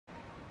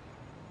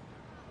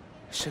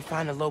Should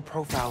find a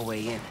low-profile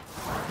way in.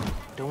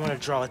 Don't want to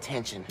draw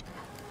attention.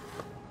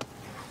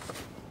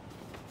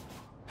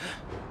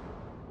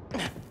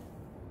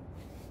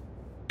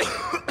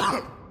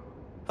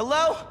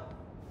 Hello?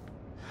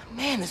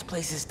 Man, this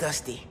place is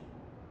dusty.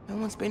 No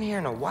one's been here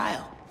in a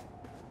while.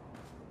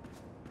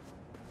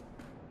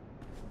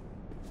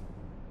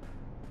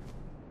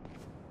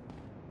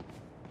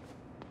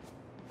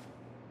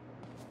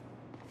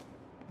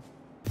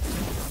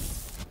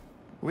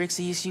 Rick's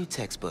ESU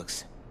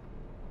textbooks.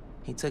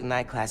 He took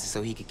night classes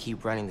so he could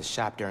keep running the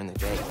shop during the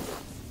day.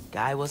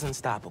 Guy was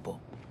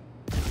unstoppable.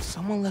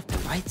 Someone left the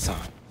lights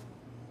on.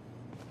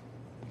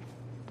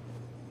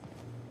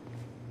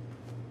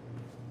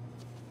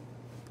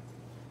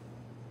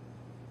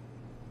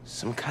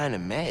 Some kind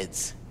of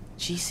meds.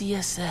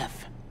 GCSF.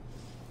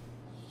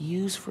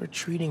 Used for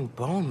treating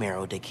bone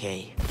marrow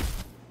decay.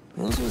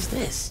 Whose was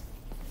this?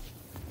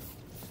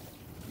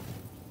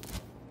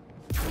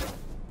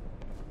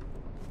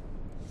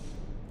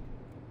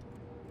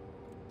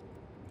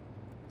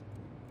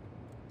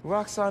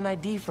 Roxxon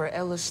ID for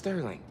Ella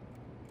Sterling.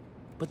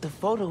 But the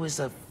photo is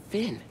of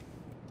Finn.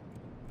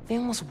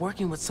 Finn was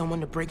working with someone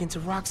to break into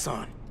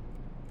Roxxon.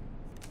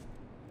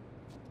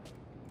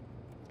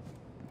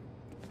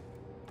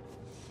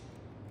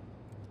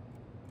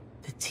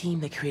 The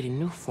team that created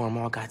Nuform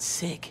all got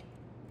sick.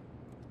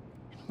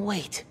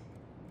 Wait,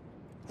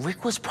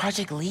 Rick was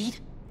project lead?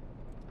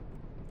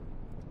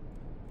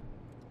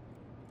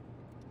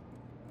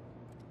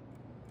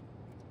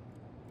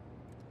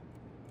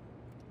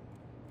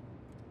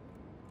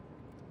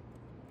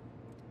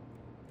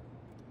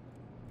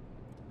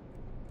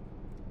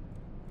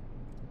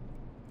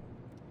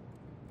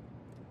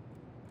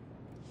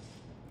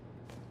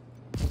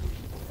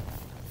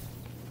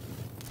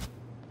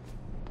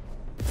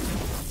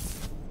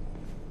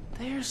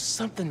 There's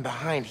something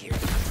behind here.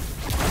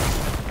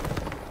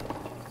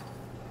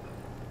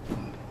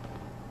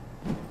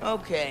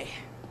 Okay,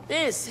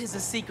 this is a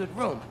secret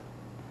room.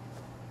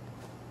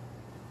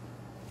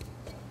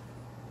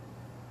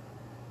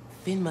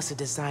 Finn must have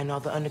designed all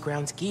the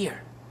Underground's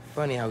gear.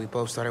 Funny how we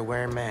both started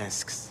wearing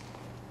masks.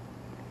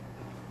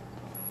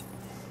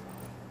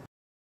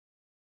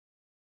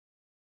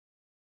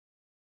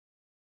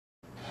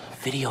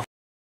 Video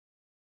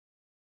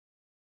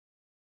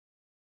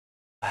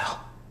file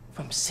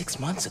from 6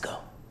 months ago.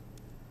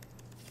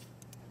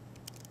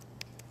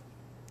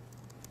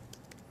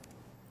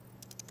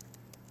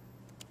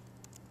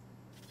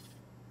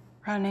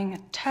 Running a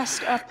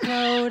test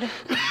upload.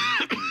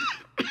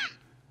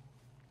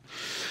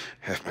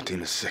 Half my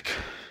team is sick.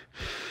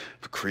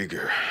 But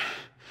Krieger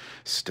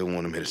still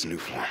won't admit his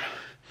Nuform.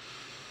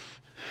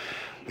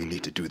 We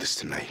need to do this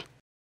tonight.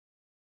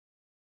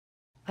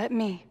 Let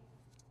me.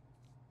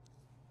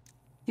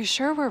 You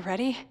sure we're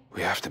ready?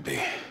 We have to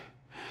be.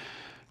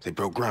 They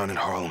broke ground in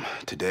Harlem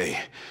today,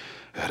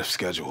 ahead of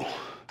schedule.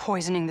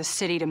 Poisoning the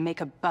city to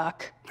make a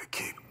buck. They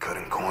keep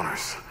cutting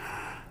corners,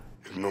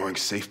 ignoring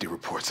safety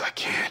reports. I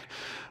can't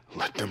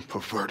let them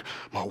pervert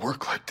my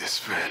work like this,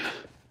 Finn.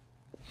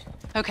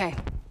 Okay,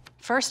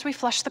 first we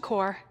flush the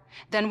core,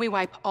 then we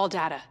wipe all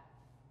data.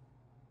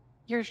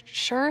 You're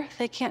sure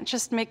they can't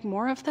just make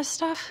more of this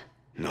stuff?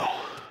 No.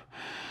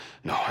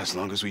 No, as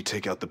long as we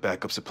take out the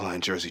backup supply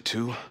in Jersey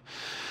too.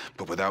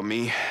 But without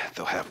me,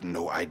 they'll have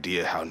no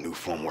idea how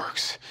Nuform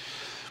works.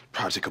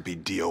 Project will be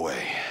DOA.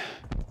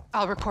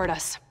 I'll record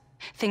us.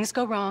 Things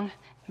go wrong,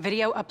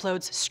 video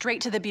uploads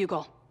straight to the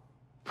Bugle.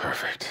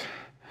 Perfect.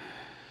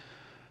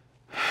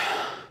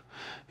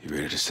 You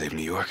ready to save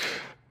New York?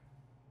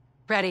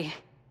 Ready.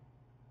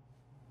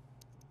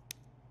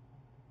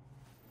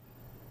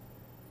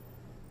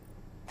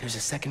 There's a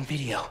second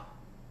video.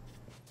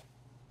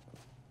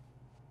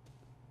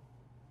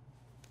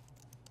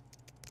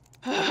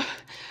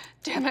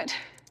 Damn it.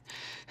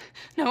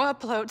 No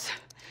uploads.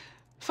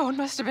 Phone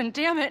must have been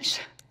damaged.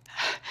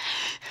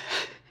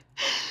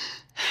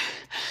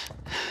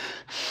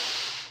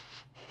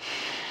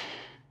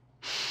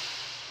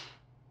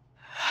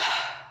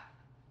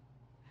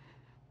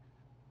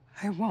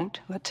 I won't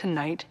let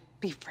tonight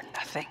be for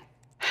nothing.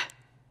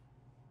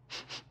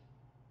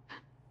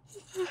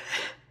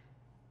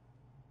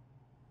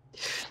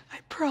 I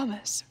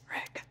promise,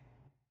 Rick.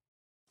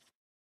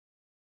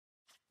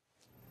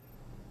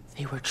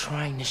 They were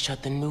trying to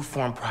shut the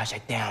Nuform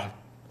project down.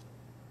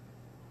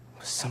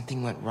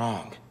 Something went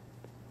wrong.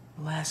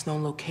 Last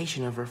known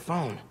location of her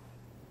phone.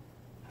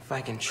 If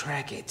I can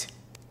track it.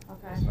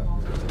 Okay.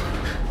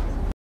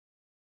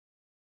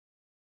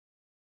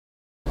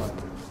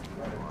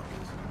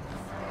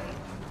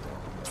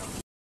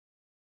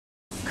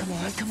 Come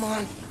on, come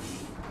on.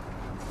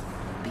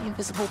 Be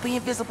invisible, be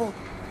invisible.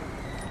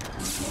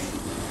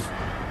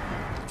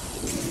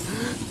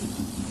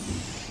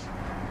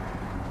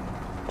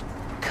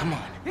 Come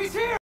on. He's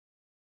here!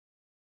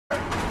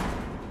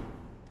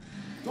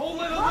 Don't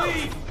let him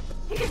leave!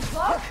 He can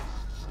block!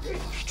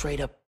 Straight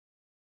up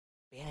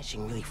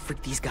vanishing really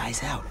freaked these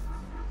guys out.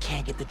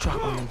 Can't get the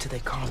drop on them till they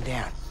calm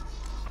down.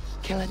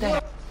 Can't let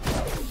that.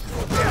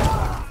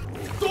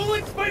 Don't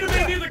let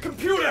Spiderman near the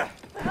computer!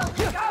 Where the hell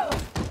did he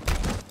go?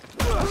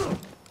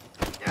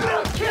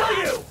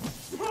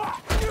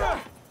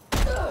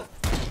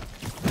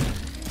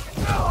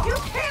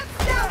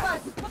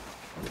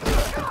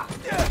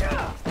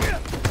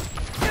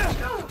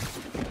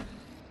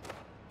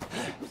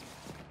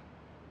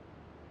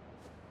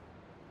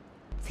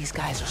 These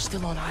guys are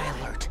still on high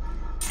alert.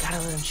 Gotta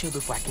let them chill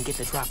before I can get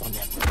the drop on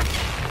them.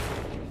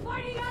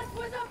 Fighting us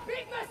was a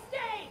big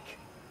mistake!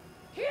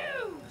 Huge!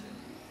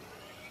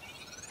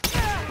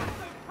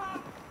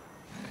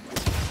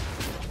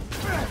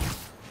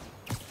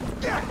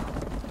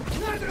 I'm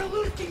not gonna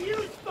lose to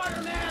you,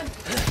 Spiderman!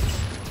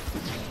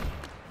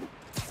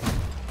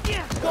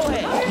 Go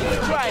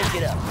ahead, try and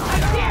get up. I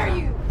dare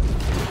you!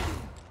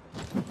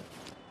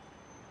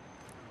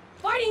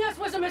 Fighting us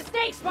was a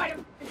mistake, Spider...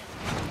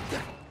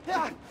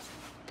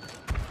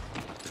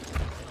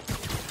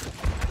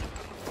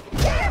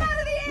 Get him out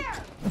of the air!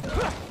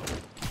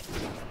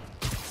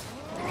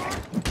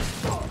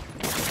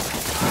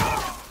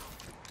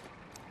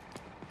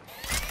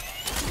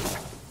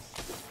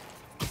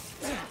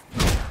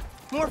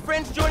 More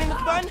friends joining the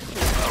fun?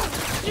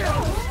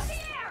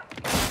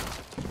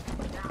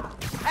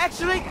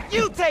 Actually,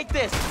 you take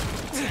this!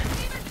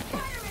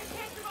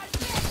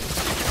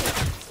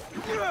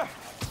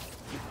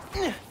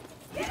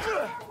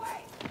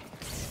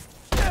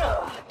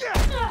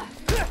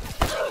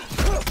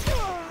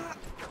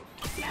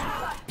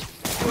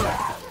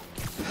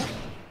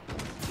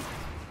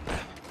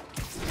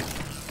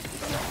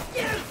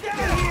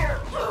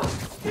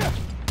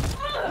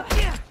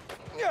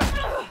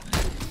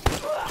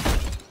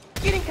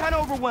 Getting kind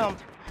of overwhelmed.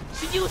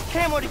 Should use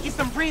camo to get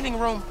some breathing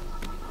room.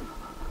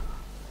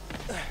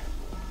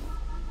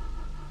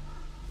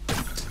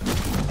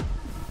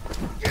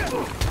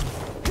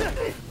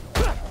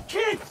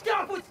 Can't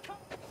stop what's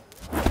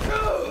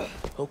coming!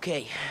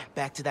 Okay,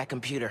 back to that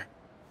computer.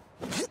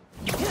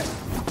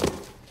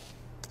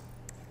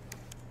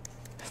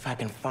 If I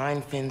can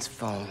find Finn's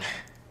phone,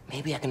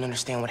 maybe I can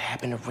understand what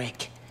happened to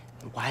Rick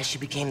and why she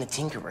became the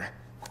Tinkerer.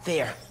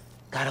 There,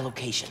 got a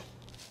location.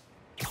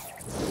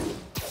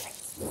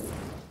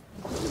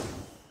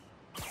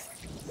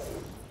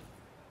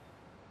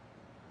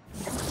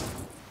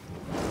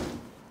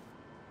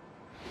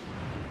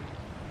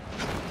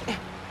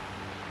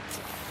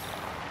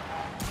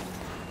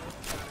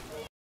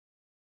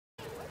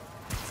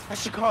 I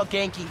should call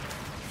Genki.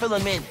 Fill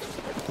him in.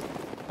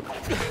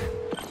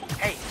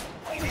 Hey,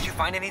 did you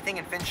find anything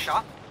in Finn's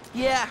shop?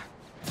 Yeah.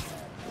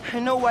 I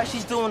know why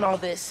she's doing all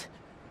this.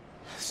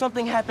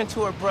 Something happened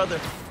to her brother.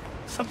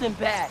 Something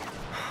bad.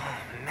 Oh,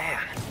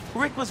 man.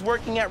 Rick was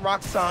working at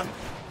Roxxon.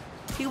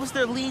 He was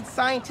their lead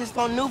scientist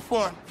on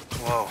Newform.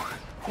 Whoa.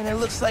 And it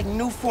looks like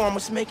Newform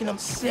was making him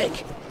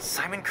sick.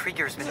 Simon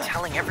Krieger's been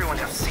telling everyone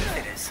how safe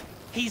it is.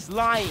 He's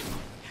lying.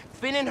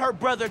 Finn and her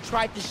brother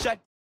tried to shut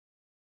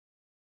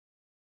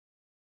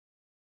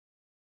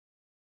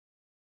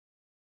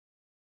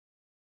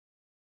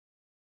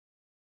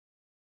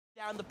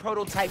down the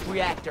prototype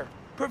reactor.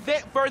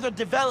 Prevent further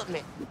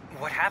development.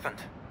 What happened?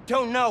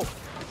 Don't know.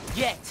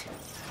 Yet.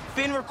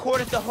 Finn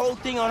recorded the whole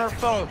thing on her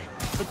phone,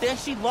 but then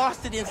she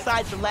lost it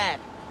inside the lab.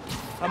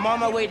 I'm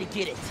on my way to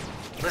get it.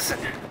 Listen,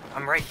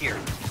 I'm right here.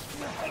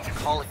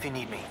 Call if you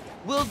need me.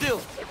 Will do.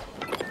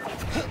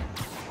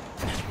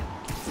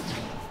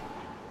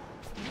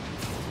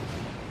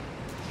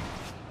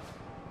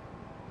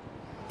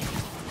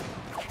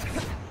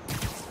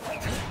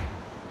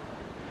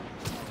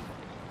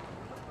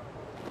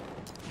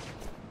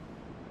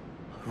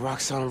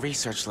 Roxxon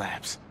Research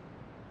Labs.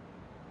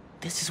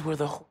 This is where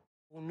the whole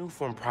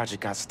Newform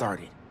project got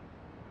started.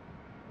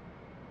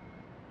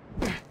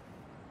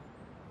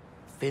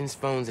 Finn's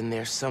phone's in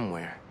there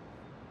somewhere.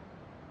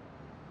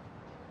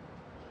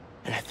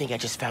 And I think I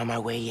just found my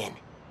way in.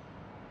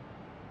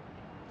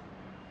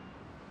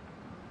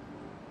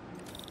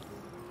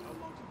 How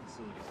long till the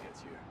facility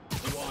gets here? A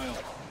while.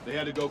 They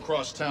had to go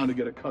cross town to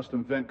get a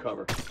custom vent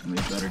cover. And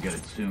they better get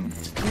it soon.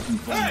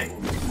 Hey!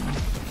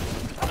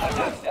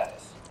 Attack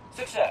status.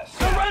 Success.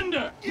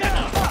 Surrender!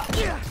 Now!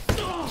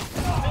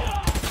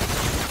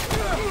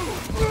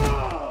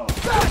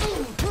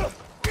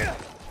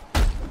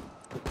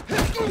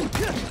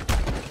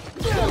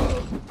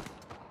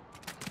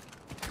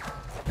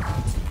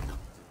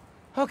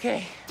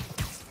 Okay.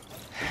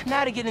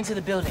 Now to get into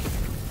the building.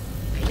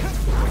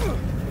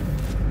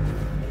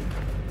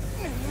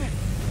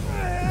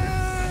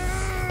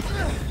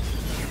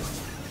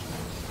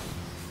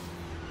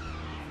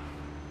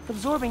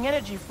 Absorbing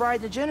energy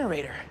fried the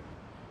generator.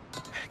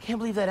 I can't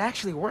believe that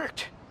actually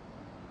worked.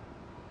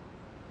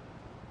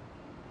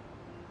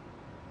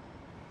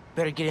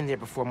 Better get in there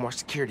before more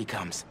security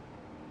comes.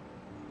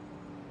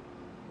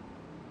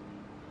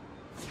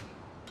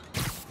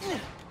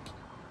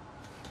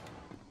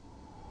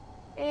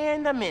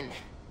 And I'm in.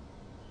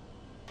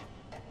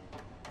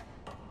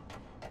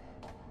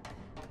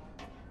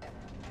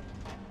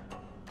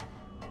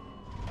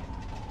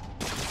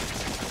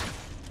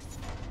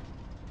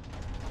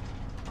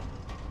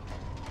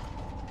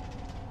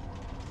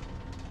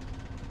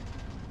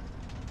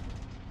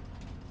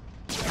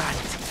 Got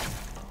it.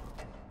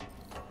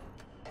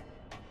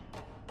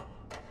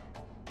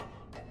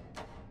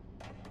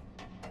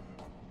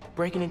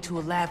 Breaking into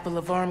a lab full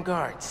of armed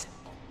guards.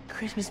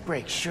 Christmas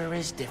break sure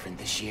is different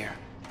this year.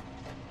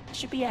 I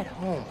should be at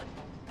home,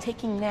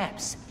 taking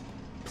naps,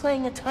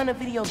 playing a ton of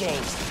video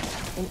games.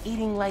 and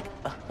eating like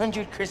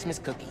 100 Christmas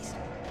cookies.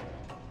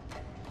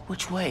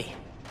 Which way?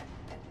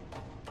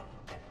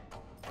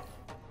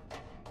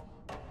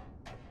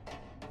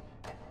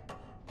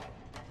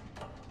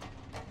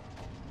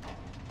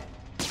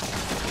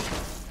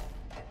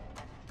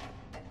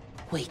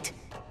 Wait, did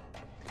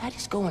I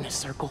just go in a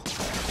circle?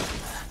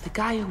 The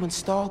guy who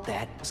installed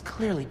that was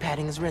clearly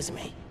padding his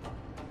resume.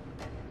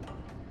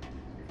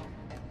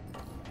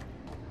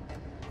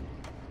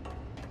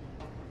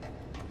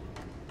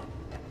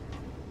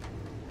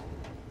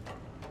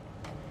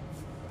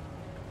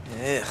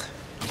 Ugh,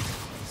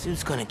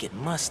 suit's gonna get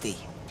musty.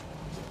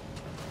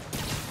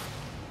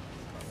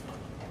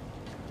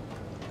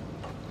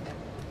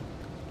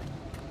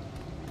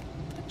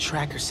 The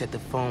tracker said the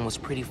phone was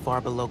pretty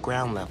far below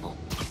ground level.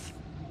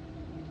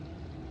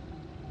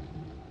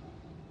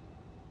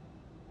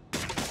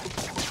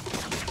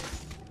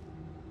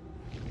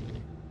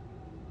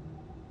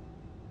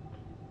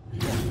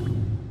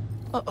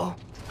 Uh-oh.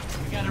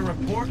 We got a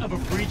report of a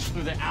breach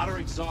through the outer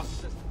exhaust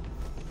system.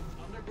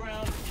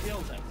 Underground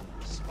killed them.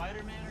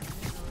 Spiderman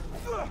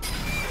or...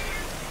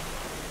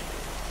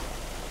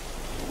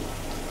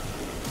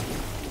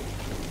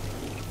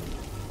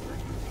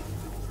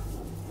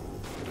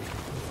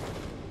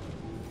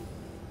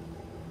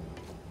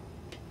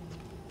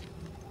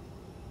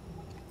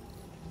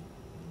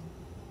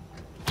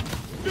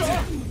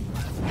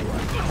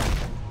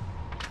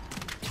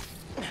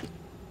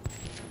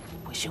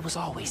 Wish it was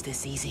always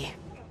this easy.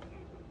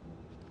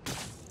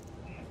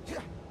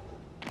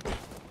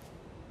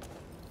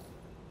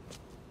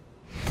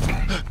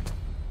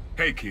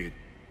 Hey, kid.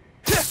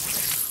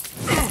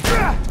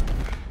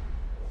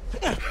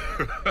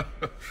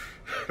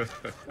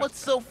 What's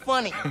so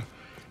funny?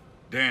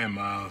 Damn,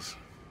 Miles.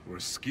 We're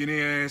a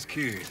skinny-ass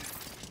kid.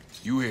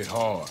 You hit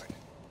hard.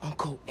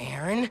 Uncle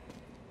Aaron?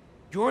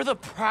 You're the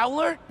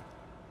Prowler?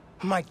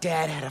 My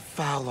dad had a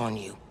foul on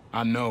you.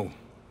 I know.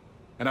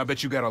 And I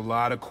bet you got a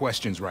lot of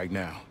questions right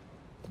now.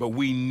 But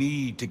we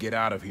need to get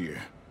out of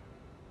here.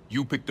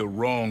 You picked the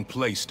wrong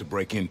place to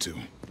break into.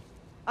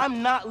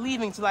 I'm not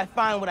leaving till I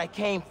find what I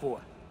came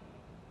for.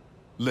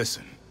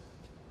 Listen,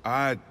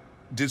 I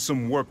did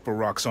some work for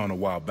Roxxon a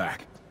while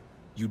back.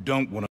 You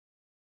don't want to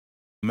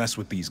mess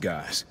with these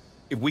guys.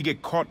 If we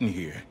get caught in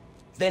here...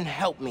 Then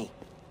help me.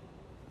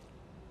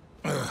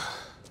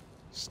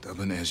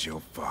 Stubborn as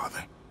your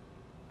father.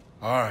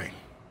 All right,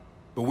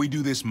 but we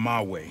do this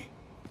my way.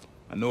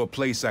 I know a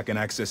place I can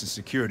access a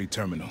security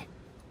terminal.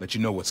 Let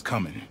you know what's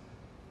coming.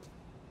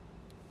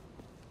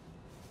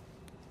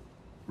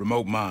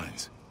 Remote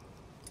mines.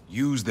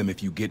 Use them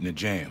if you get in a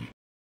jam.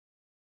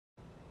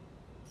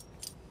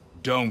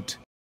 Don't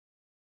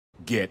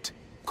get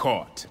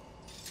caught.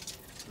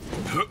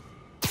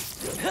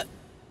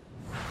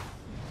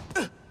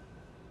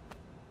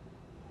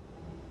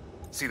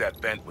 See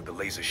that vent with the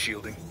laser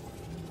shielding?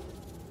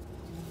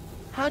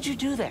 How'd you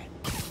do that?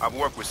 I've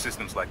worked with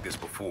systems like this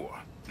before.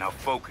 Now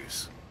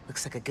focus.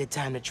 Looks like a good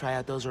time to try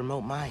out those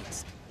remote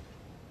mines.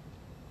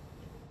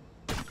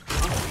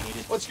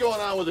 What's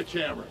going on with the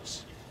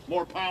cameras?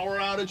 More power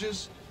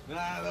outages?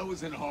 Nah, that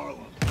was in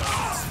Harlem.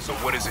 So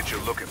what is it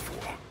you're looking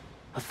for?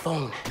 A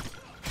phone.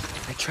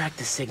 I tracked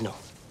the signal.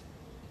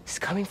 It's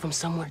coming from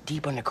somewhere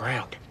deep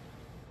underground.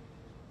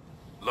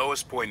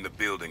 Lowest point in the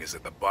building is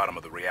at the bottom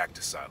of the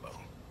reactor silo.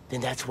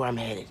 Then that's where I'm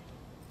headed.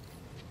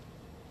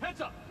 Heads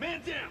up,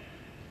 man down.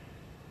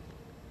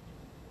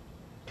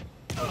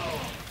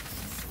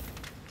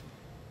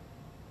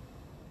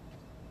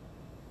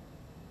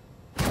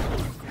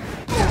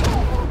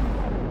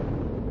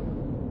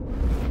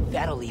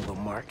 That'll leave a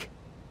mark.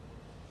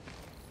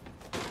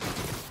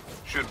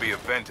 Should be a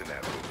vent in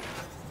that room.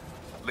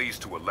 Leads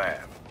to a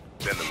lab,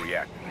 then the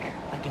reactor.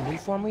 Like a new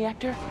form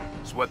reactor?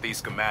 It's what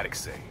these schematics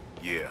say,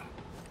 yeah.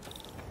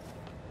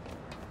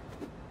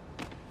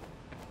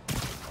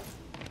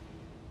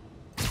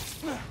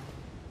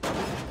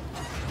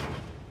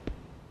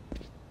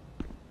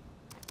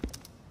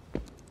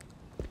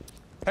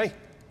 Hey,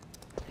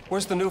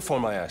 where's the new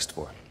form I asked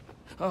for?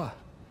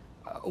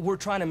 We're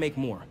trying to make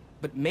more,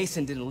 but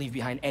Mason didn't leave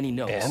behind any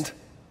notes. And?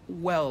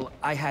 Well,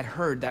 I had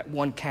heard that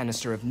one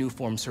canister of new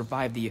form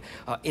survived the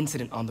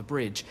incident on the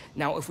bridge.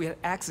 Now, if we had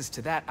access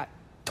to that,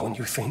 Don't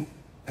you think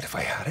that if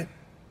I had it,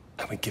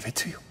 I would give it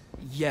to you?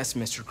 Yes,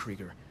 Mr.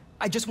 Krieger.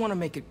 I just want to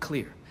make it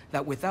clear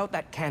that without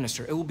that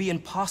canister, it will be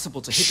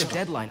impossible to hit the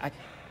deadline.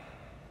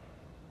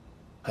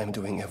 I'm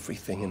doing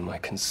everything in my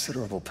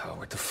considerable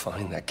power to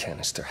find that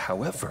canister.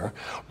 However,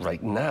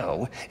 right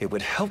now, it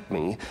would help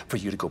me for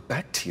you to go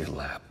back to your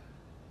lab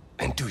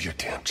and do your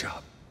damn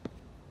job.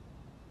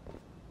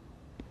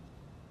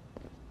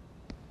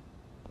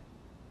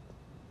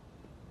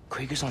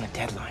 Krieger's on a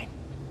deadline.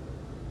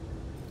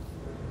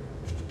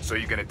 So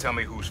you gonna tell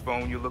me whose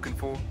phone you're looking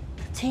for?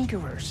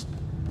 Tinkerers.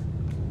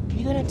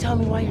 You gonna tell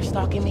me why you're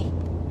stalking me?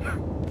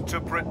 To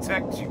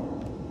protect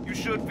you. You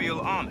should feel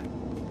honored.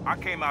 I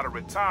came out of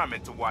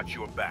retirement to watch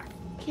your back.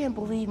 Can't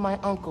believe my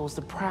uncle's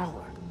the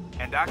Prowler.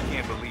 And I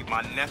can't believe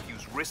my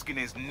nephew's risking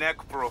his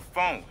neck for a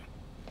phone.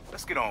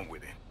 Let's get on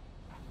with it.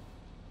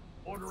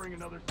 Ordering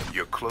another...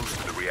 You're close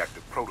to the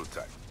reactor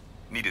prototype.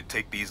 Need to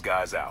take these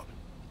guys out.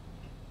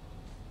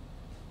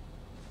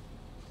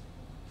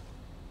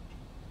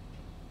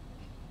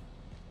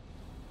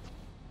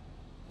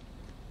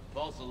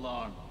 False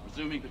alarm.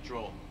 Resuming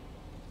patrol.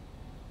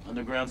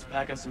 Underground's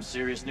packing some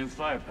serious new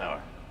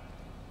firepower.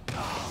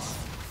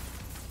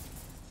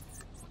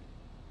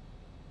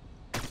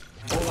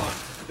 Hold on.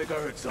 I think I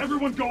heard something.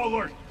 Everyone go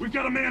alert! We've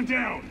got a man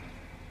down!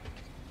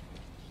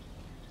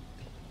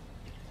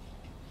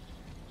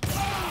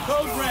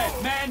 Code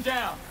red, man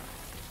down!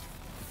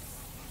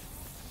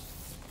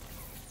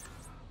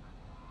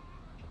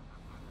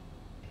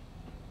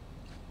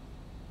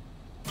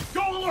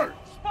 Go alert!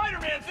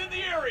 Spider-Man's in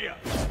the area!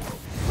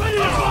 Ready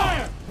to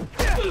fire!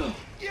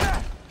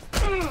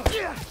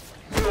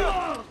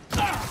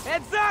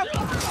 Heads up!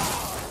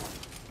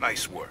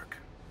 Nice work.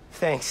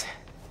 Thanks.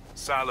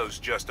 Silo's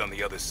just on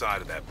the other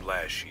side of that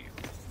blast shield.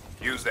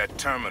 Use that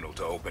terminal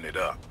to open it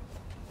up.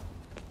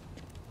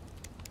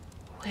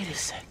 Wait a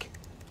sec.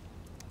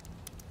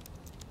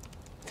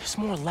 There's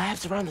more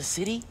labs around the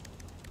city?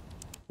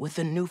 With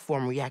a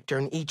Nuform reactor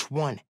in each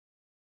one.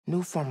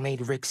 Nuform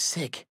made Rick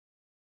sick.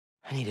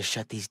 I need to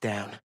shut these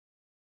down.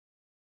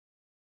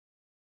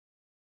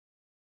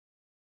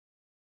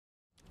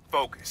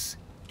 Focus.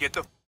 Get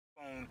the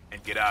phone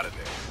and get out of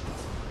there.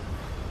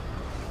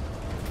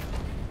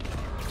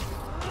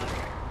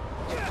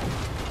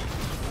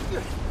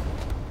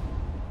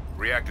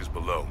 Reactor's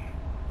below.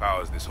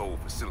 Powers this whole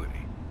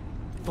facility.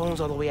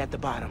 Phone's all the way at the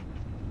bottom.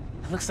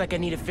 It looks like I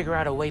need to figure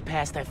out a way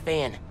past that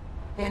fan.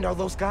 And all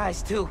those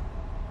guys, too.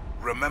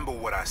 Remember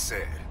what I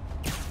said.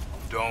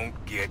 Don't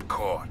get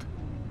caught.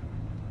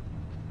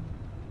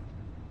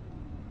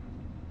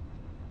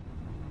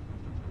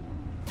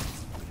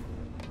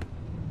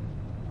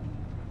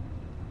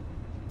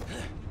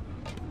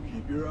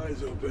 Keep your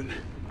eyes open.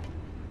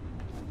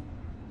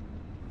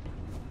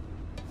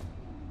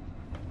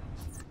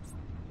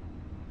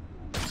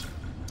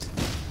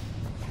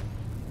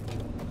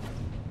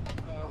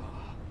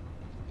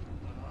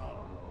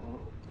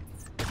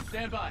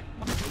 Stand by.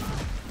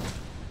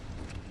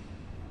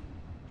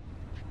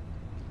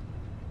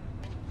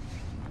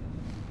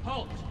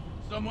 Halt!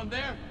 Someone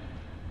there?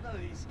 None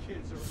of these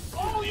kids are...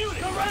 All units!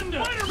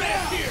 Surrender!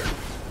 Spider-Man's here!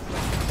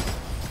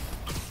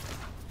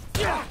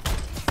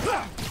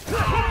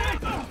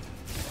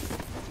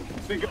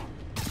 Think of...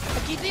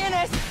 Aquí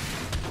tienes!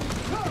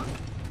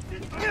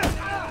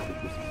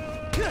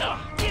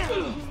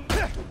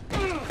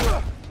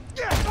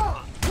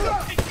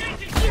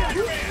 Engaging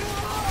Spider-Man!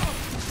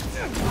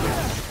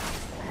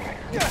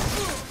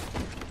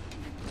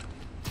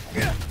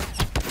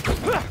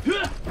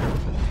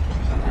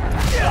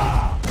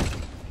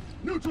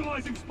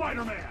 Neutralizing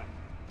Spider-Man!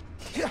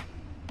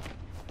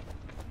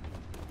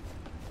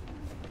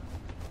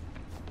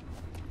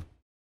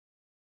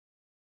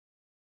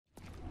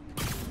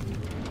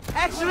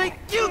 Actually,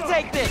 you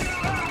take this!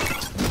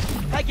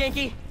 Hi,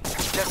 Genki.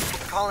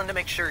 Just calling to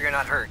make sure you're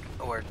not hurt,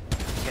 or,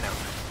 you know,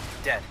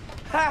 dead.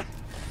 Ha!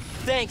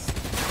 Thanks.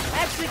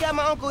 Actually got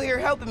my uncle here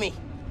helping me.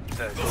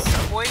 The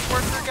subway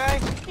worker guy?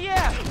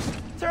 Yeah.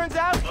 Turns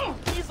out,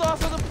 he's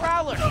also the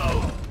Prowler.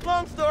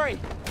 Long story.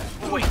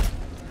 Wait,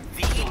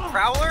 the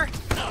Prowler?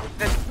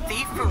 The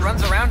thief who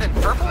runs around in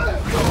purple?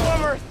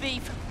 Former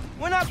thief.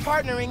 We're not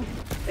partnering.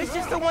 It's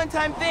just a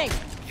one-time thing.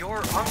 Your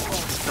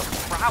uncle's the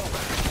Prowler.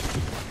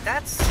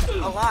 That's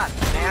a lot,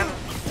 man.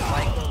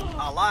 Like,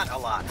 a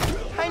lot.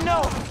 I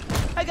know.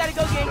 I gotta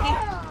go,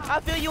 Genki.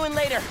 I'll fill you in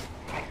later.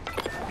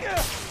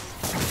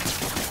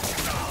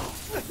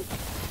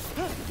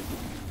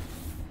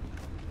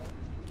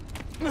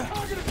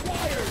 Target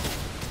acquired!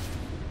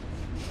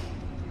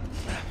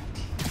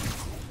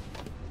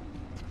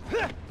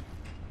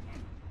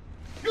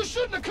 You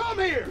shouldn't have come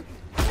here!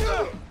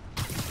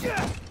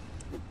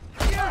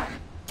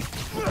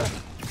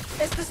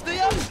 ¿Este es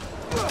tuyo?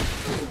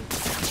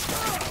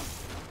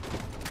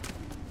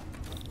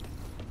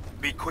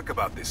 Be quick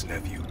about this,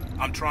 nephew.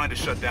 I'm trying to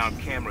shut down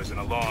cameras and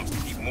alarms to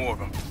keep more of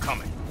them from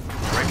coming.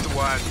 Break the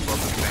wires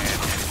above the fan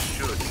and it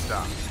should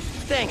stop.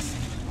 Thanks.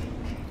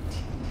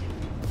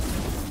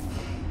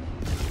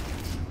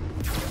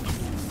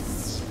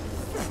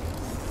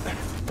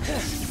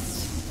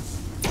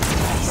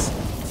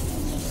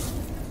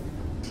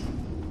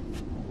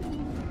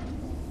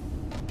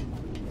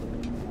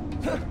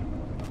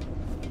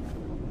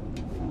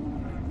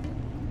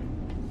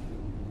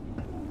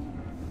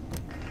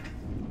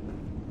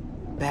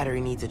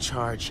 Battery needs a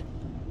charge.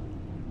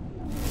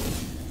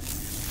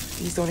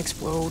 Please don't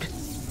explode.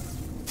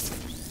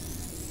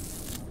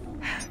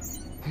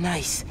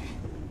 Nice.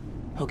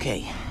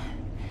 Okay.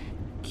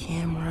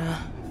 Camera,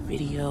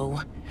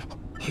 video.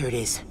 Here it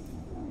is.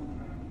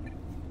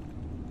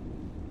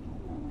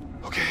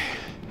 Okay.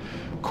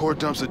 Core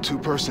dump's a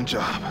two-person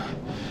job.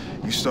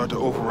 You start to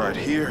override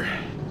here,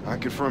 I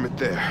confirm it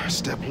there.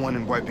 Step one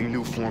in wiping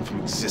Nuform from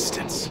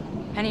existence.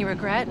 Any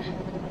regret?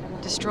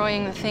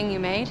 Destroying the thing you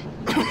made?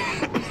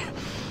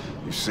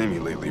 You've seen me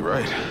lately,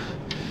 right?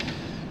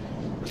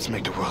 Let's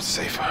make the world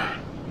safer.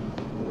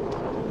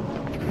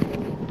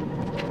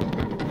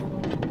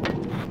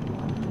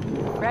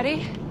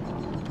 ready?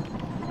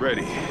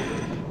 Ready.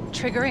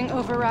 Triggering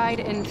override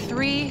in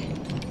 3,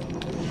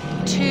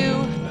 2...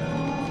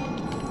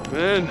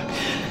 Man.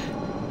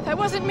 That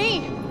wasn't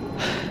me!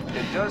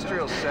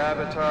 Industrial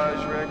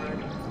sabotage, Rick?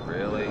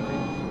 Really?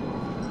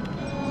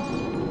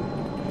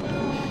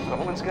 No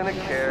one's gonna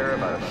care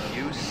about a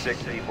few sick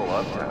people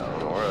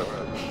uptown or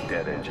a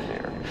dead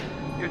engineer.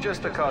 You're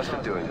just the cost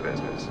of doing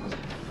business.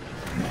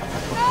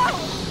 No!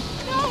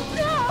 No,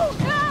 no,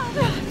 no!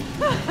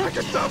 I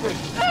can stop it!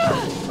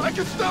 I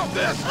can stop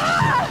this!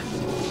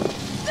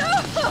 No!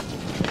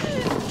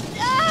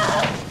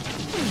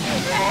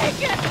 Rick!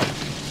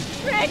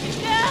 Rick,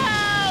 no!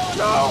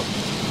 No!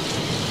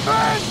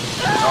 Man!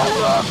 Don't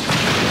look!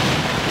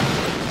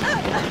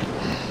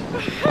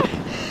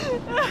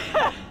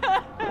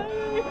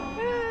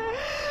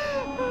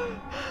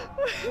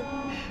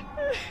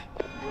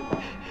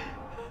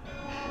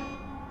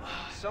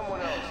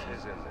 Someone else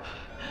is in there.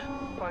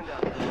 Find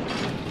out.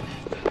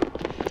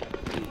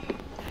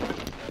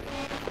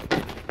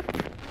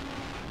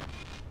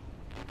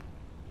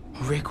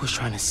 Rick was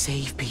trying to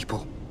save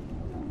people.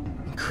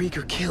 And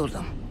Krieger killed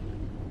him.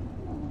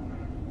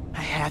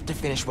 I have to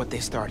finish what they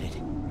started.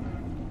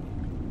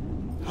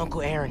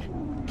 Uncle Aaron,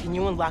 can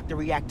you unlock the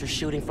reactor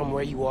shooting from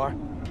where you are?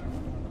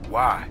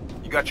 Why?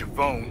 You got your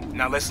phone.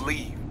 Now let's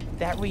leave.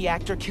 That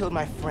reactor killed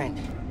my friend.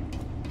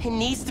 It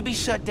needs to be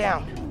shut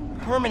down.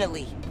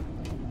 Permanently.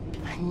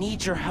 I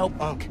need your help,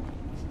 Unc.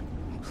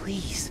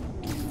 Please.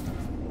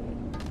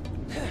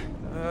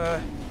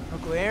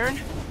 Uncle Aaron?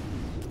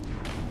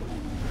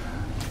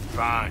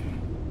 Fine.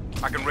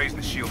 I can raise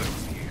the shield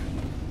from here.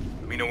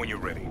 Let me know when you're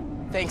ready.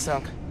 Thanks,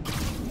 Unc.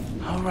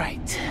 All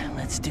right,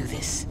 let's do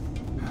this.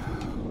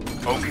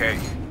 Okay.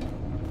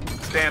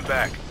 Stand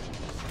back.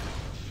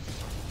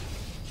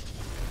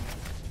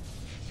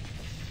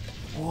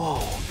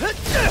 Whoa.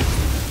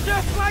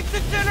 Just like the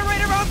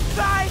generator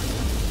outside!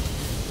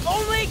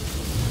 Only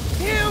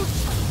huge!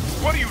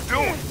 What are you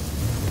doing?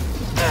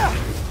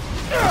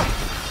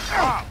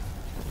 Ah,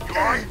 you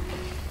alright?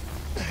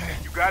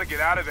 You gotta get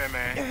out of there,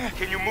 man.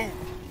 Can you move?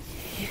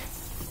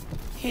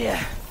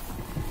 Yeah.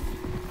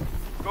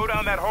 Go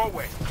down that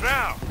hallway,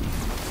 now!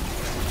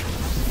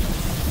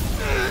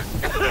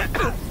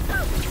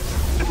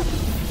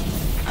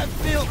 I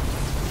feel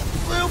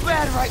real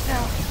bad right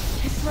now.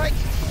 It's like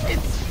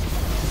it's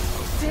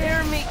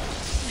tearing me.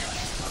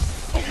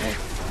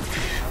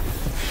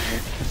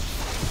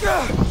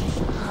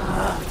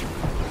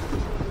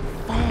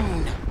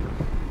 Phone.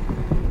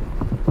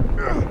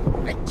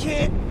 I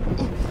can't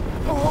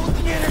hold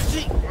the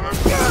energy.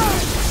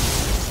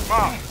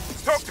 Mom,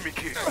 talk to me,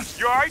 kid.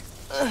 You alright?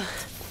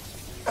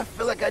 I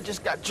feel like I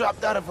just got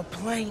dropped out of a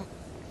plane.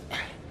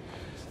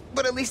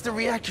 But at least the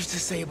reactor's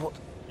disabled.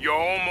 You're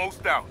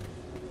almost out.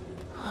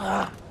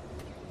 I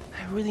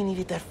really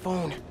needed that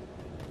phone.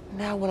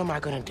 Now what am I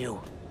gonna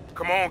do?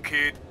 Come on,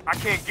 kid. I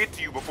can't get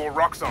to you before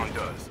Roxxon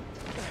does.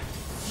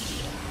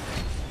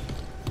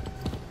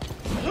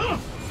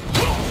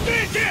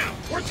 Stand down!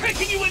 We're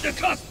taking you into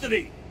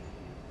custody!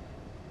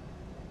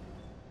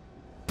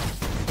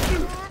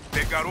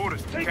 They've got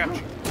orders to capture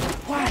you.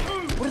 Why?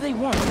 What do they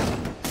want?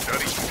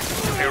 Study you,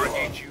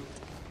 interrogate you.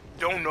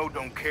 Don't know,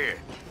 don't care.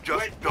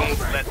 Just don't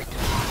let...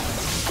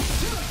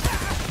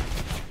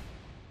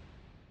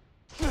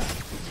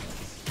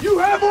 You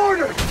have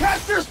orders!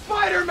 Capture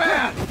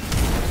Spider-Man!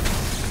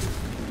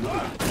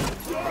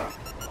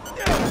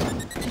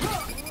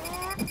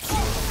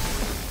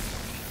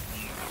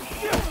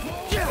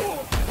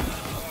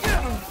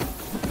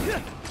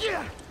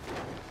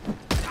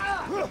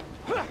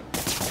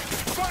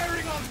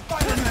 Firing on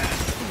Spider-Man!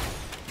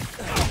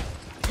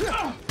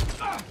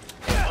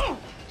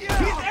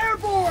 He's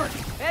airborne!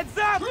 Heads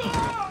up!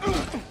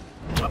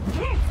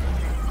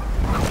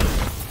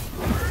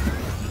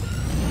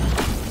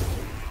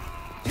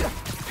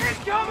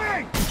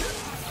 Incoming!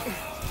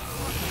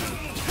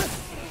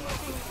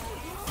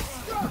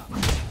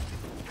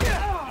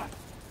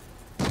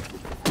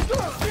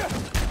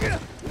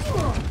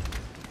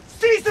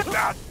 Seize it!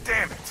 God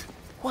damn it!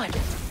 What?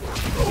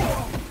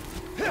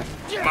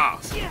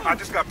 Miles, I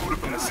just got booted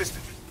from the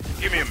system.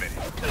 Give me a minute.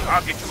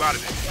 I'll get you out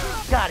of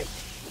there. Got it.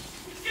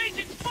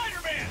 Engaging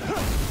Spider-Man!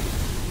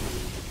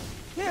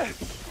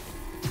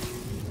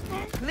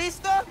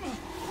 Listo?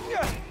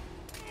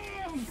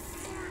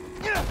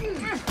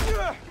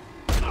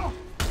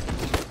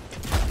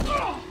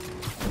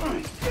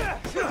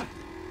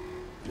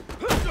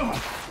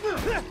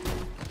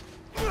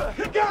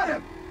 Got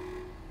him!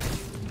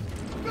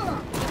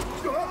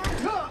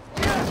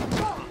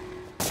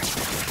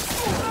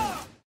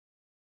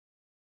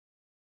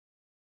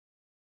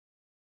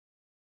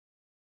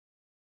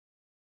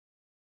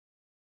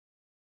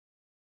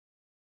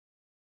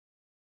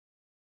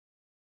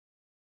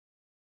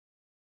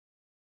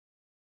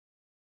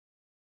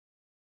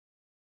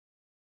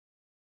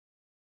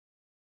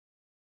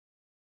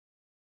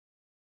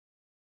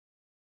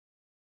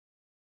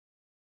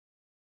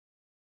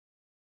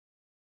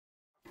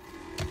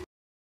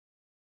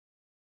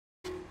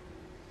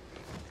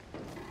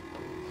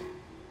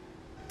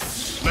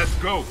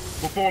 go,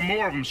 before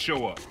more of them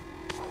show up.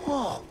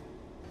 Whoa.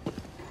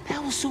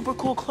 That was super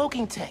cool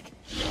cloaking tech.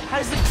 How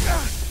does it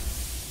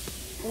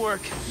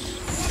work?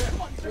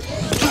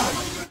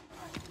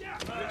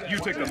 You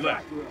take the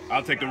left,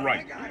 I'll take the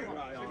right.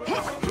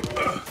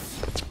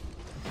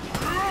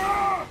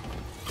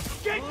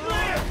 Get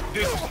clear!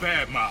 This is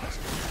bad, Miles.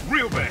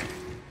 Real bad.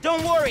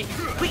 Don't worry,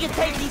 we can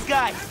take these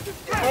guys.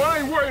 Oh, I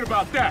ain't worried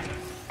about that.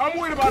 I'm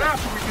worried about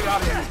after we get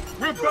out of here.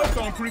 We're both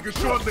on pretty good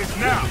short list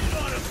now.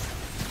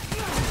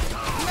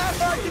 Not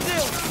hard to do.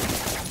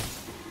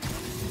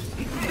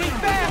 Be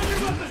fast!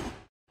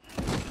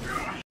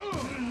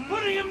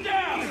 Putting him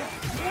down!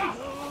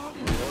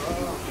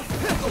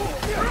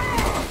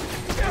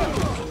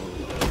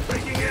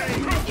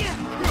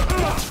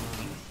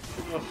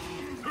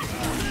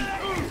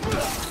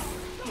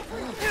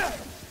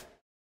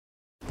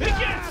 He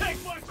can't take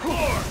much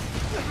more!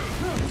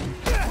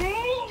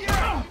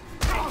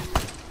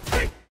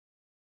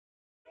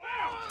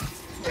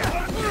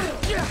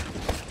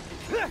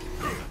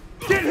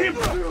 Get him!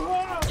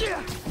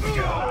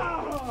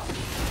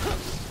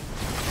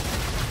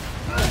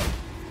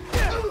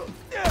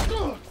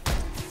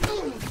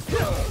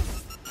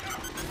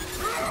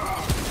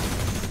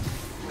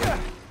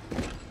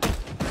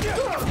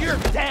 You're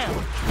down.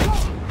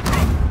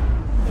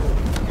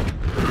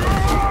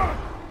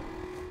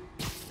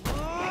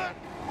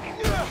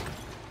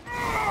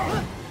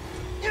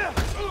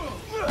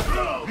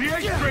 The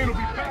H train will be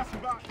passing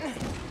by.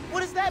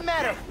 What does that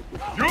matter?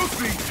 You'll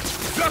see.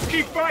 Just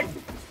keep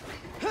fighting.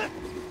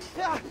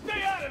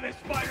 Stay out of this,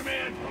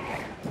 Spider-Man!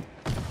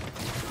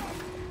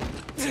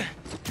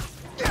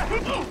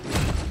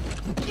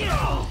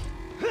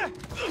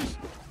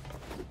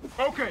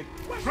 Okay,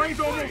 train's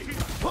almost here.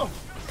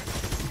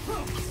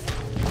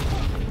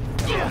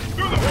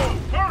 Through the hole,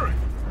 hurry!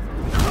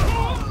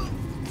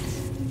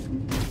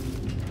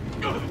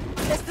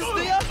 Test this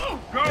thing up?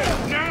 Go,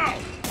 now!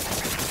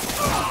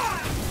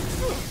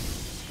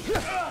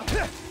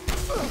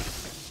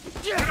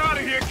 Get out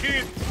of here,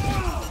 kid!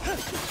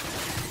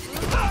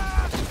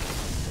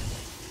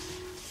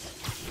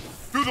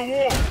 Through the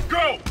wall,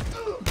 go!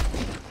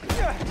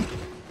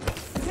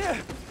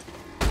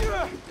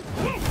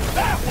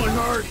 That one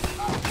hurt!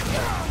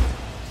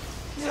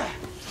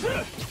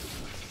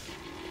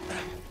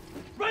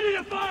 Ready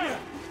to fire!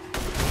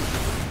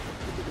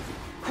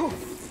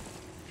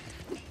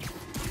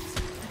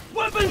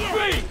 Weapons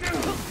free!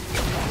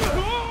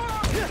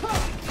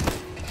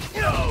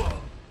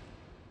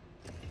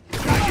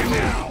 Got you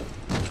now!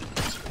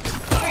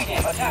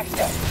 Medium attack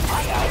step. I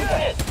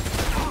got it.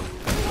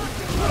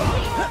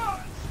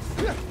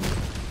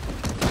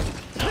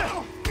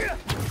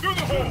 Through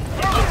the hole,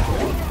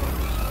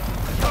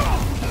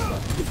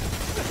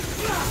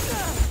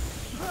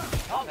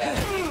 Combat.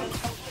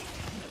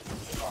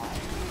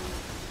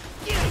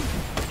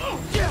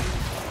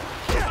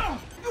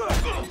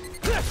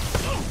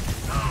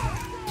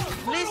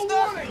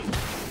 Listo?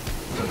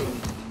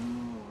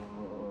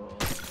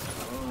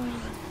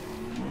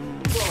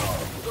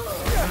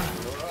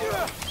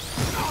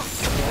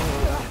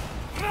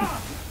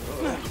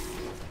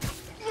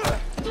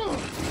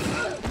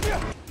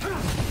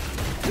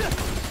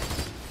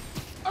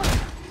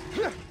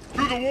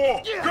 through the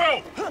wall,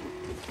 go!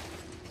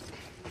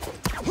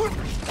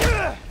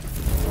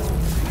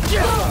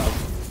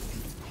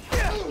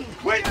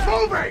 Quit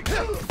moving!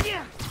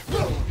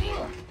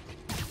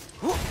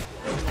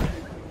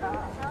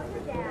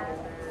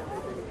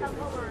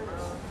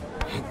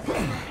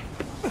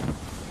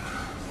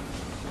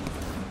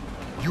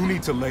 You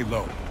need to lay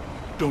low.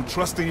 Don't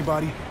trust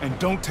anybody, and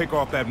don't take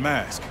off that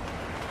mask.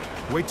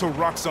 Wait till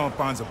Roxxon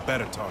finds a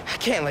better target. I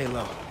can't lay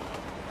low.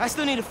 I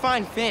still need to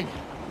find Finn.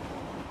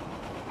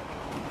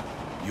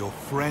 Your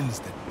friend's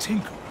the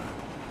Tinkerer.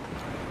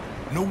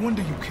 No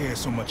wonder you care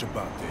so much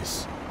about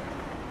this.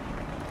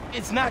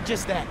 It's not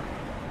just that.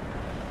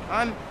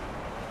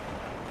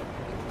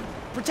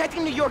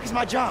 Protecting New York is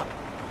my job.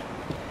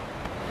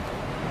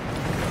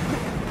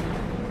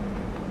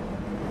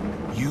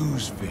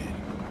 Use Finn.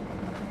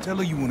 Tell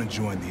her you want to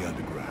join the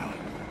underground.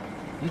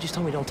 You just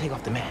told me don't take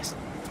off the mask.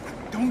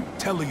 Don't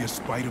tell her you're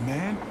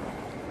Spider-Man.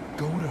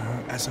 Go to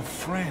her as a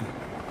friend.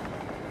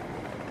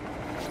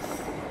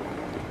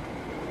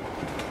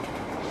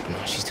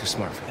 No, she's too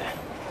smart for that.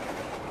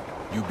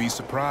 You'd be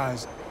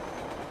surprised.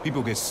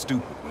 People get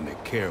stupid when they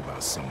care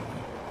about someone.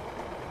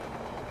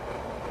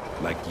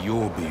 Like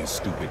you're being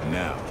stupid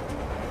now.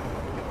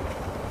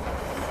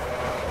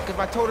 If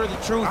I told her the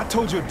truth... I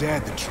told your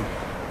dad the truth.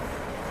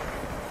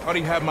 Thought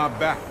he'd have my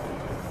back.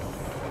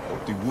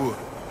 Hoped he would.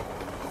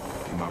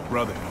 Be my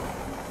brother.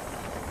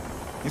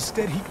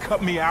 Instead, he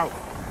cut me out.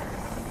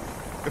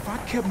 If I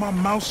kept my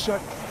mouth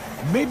shut,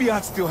 maybe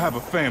I'd still have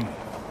a family.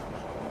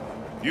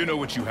 You know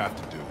what you have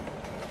to do.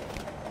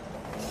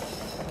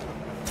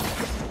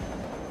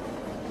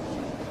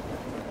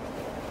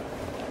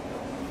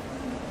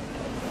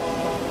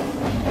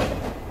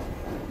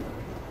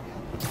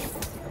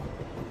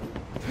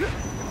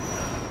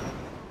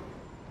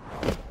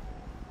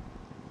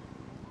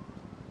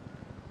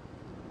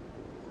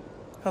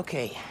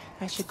 Okay,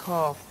 I should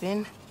call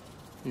Finn?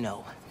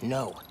 No.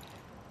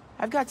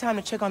 I've got time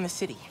to check on the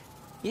city.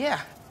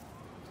 Yeah.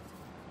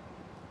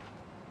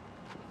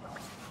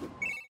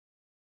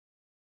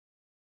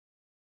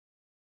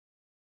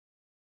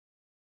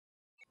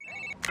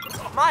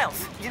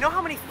 Miles, you know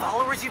how many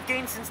followers you've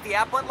gained since the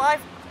app went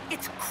live?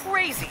 It's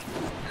crazy.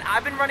 And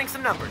I've been running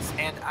some numbers,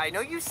 and I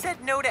know you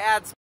said no to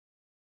ads